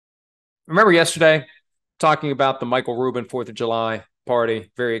Remember yesterday talking about the Michael Rubin 4th of July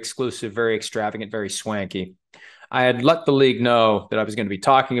party? Very exclusive, very extravagant, very swanky. I had let the league know that I was going to be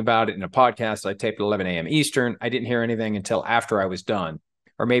talking about it in a podcast I taped at 11 a.m. Eastern. I didn't hear anything until after I was done,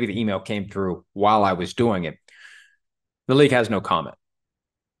 or maybe the email came through while I was doing it. The league has no comment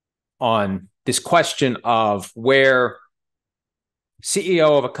on this question of where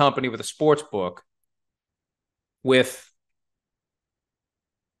CEO of a company with a sports book with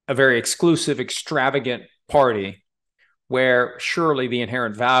a very exclusive, extravagant party where surely the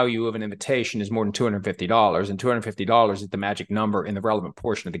inherent value of an invitation is more than $250, and $250 is the magic number in the relevant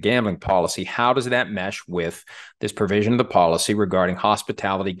portion of the gambling policy. How does that mesh with this provision of the policy regarding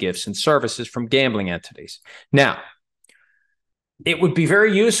hospitality, gifts, and services from gambling entities? Now, it would be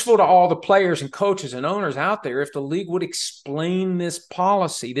very useful to all the players and coaches and owners out there if the league would explain this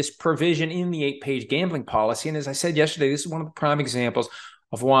policy, this provision in the 8-page gambling policy. And as I said yesterday, this is one of the prime examples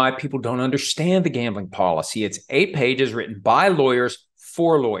of why people don't understand the gambling policy. It's 8 pages written by lawyers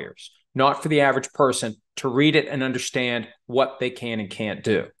for lawyers, not for the average person to read it and understand what they can and can't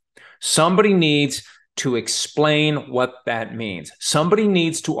do. Somebody needs to explain what that means. Somebody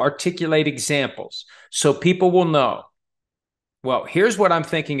needs to articulate examples so people will know, well, here's what I'm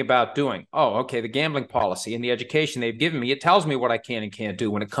thinking about doing. Oh, okay, the gambling policy and the education they've given me, it tells me what I can and can't do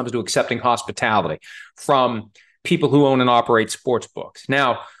when it comes to accepting hospitality from people who own and operate sports books.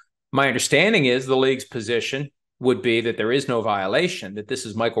 Now, my understanding is the league's position would be that there is no violation, that this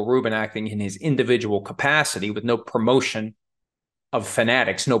is Michael Rubin acting in his individual capacity with no promotion of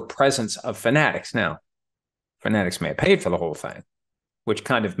fanatics, no presence of fanatics. Now, fanatics may have paid for the whole thing, which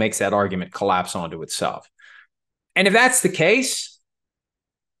kind of makes that argument collapse onto itself. And if that's the case,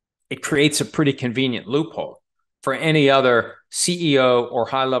 it creates a pretty convenient loophole for any other CEO or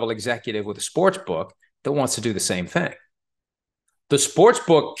high-level executive with a sports book that wants to do the same thing. The sports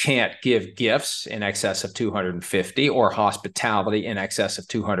book can't give gifts in excess of $250 or hospitality in excess of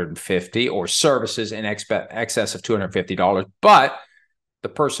 $250 or services in excess of $250, but the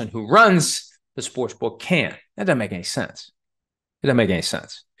person who runs the sports book can. That doesn't make any sense. It doesn't make any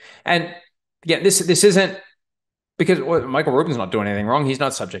sense. And again, this isn't because Michael Rubin's not doing anything wrong. He's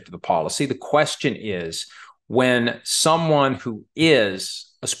not subject to the policy. The question is when someone who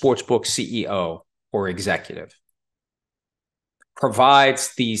is a sportsbook CEO or executive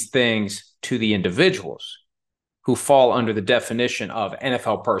provides these things to the individuals who fall under the definition of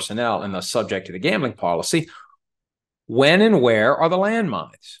NFL personnel and thus subject to the gambling policy, when and where are the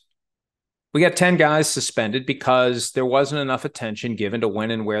landmines? We got 10 guys suspended because there wasn't enough attention given to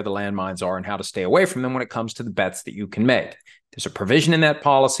when and where the landmines are and how to stay away from them when it comes to the bets that you can make. There's a provision in that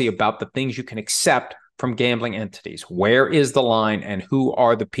policy about the things you can accept from gambling entities. Where is the line and who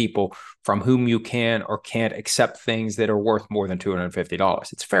are the people from whom you can or can't accept things that are worth more than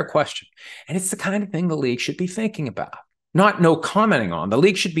 $250? It's a fair question. And it's the kind of thing the league should be thinking about, not no commenting on. The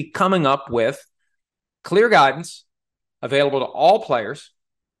league should be coming up with clear guidance available to all players,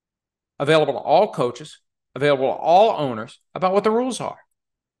 available to all coaches, available to all owners about what the rules are.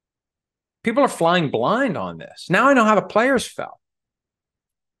 People are flying blind on this. Now I know how the players felt.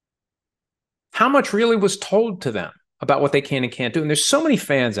 How much really was told to them about what they can and can't do? And there's so many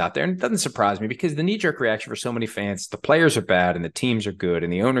fans out there, and it doesn't surprise me because the knee-jerk reaction for so many fans, the players are bad and the teams are good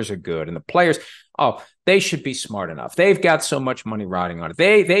and the owners are good and the players, oh, they should be smart enough. They've got so much money riding on it.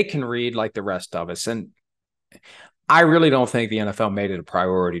 They can read like the rest of us. And I really don't think the NFL made it a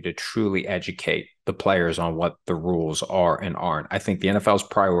priority to truly educate the players on what the rules are and aren't. I think the NFL's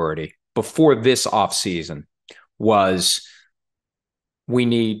priority before this offseason was we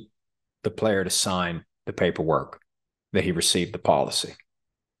need the player to sign the paperwork that he received the policy.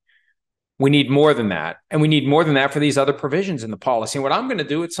 We need more than that. And we need more than that for these other provisions in the policy. And what I'm going to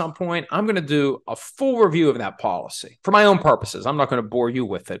do at some point, I'm going to do a full review of that policy for my own purposes. I'm not going to bore you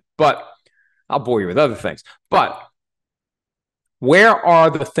with it, but I'll bore you with other things. But where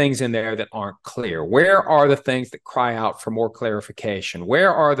are the things in there that aren't clear? Where are the things that cry out for more clarification?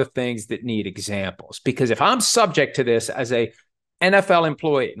 Where are the things that need examples? Because if I'm subject to this as a NFL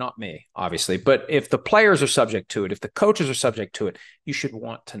employee, not me, obviously, but if the players are subject to it, if the coaches are subject to it, you should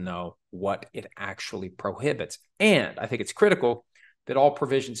want to know what it actually prohibits. And I think it's critical that all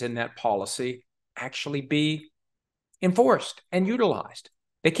provisions in that policy actually be enforced and utilized.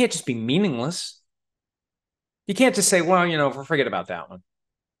 They can't just be meaningless. You can't just say, well, forget about that one.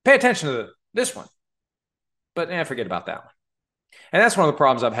 Pay attention to this one, but forget about that one. And that's one of the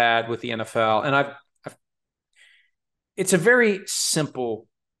problems I've had with the NFL. And it's a very simple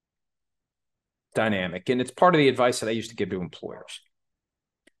dynamic, and it's part of the advice that I used to give to employers.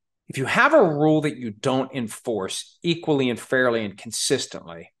 If you have a rule that you don't enforce equally and fairly and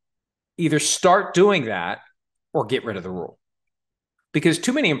consistently, either start doing that or get rid of the rule. Because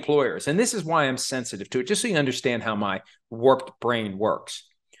too many employers, and this is why I'm sensitive to it, just so you understand how my warped brain works.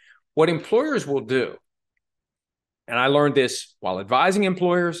 What employers will do, and I learned this while advising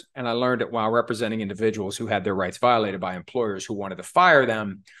employers, and I learned it while representing individuals who had their rights violated by employers who wanted to fire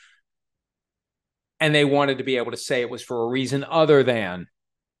them, and they wanted to be able to say it was for a reason other than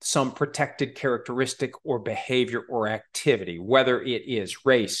some protected characteristic or behavior or activity, whether it is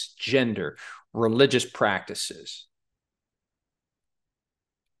race, gender, religious practices,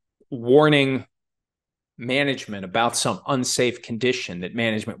 warning management about some unsafe condition that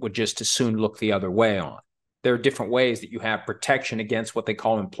management would just as soon look the other way on. There are different ways that you have protection against what they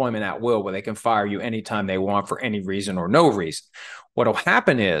call employment at will, where they can fire you anytime they want for any reason or no reason. What will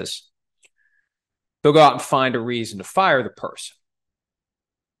happen is they'll go out and find a reason to fire the person.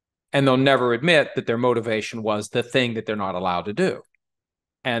 And they'll never admit that their motivation was the thing that they're not allowed to do.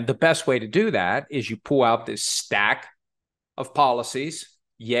 And the best way to do that is you pull out this stack of policies,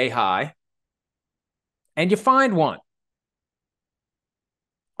 yay high, and you find one.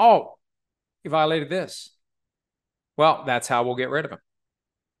 Oh, you violated this. Well, that's how we'll get rid of him.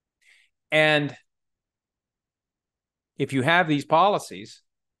 And if you have these policies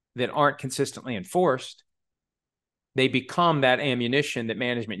that aren't consistently enforced, they become that ammunition that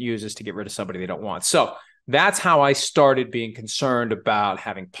management uses to get rid of somebody they don't want. So that's how I started being concerned about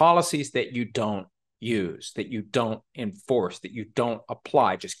having policies that you don't use, that you don't enforce, that you don't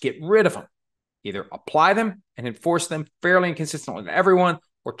apply. Just get rid of them. Either apply them and enforce them fairly and consistently to everyone,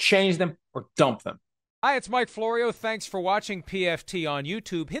 or change them or dump them. Hi, it's Mike Florio. Thanks for watching PFT on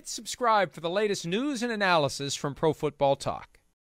YouTube. Hit subscribe for the latest news and analysis from Pro Football Talk.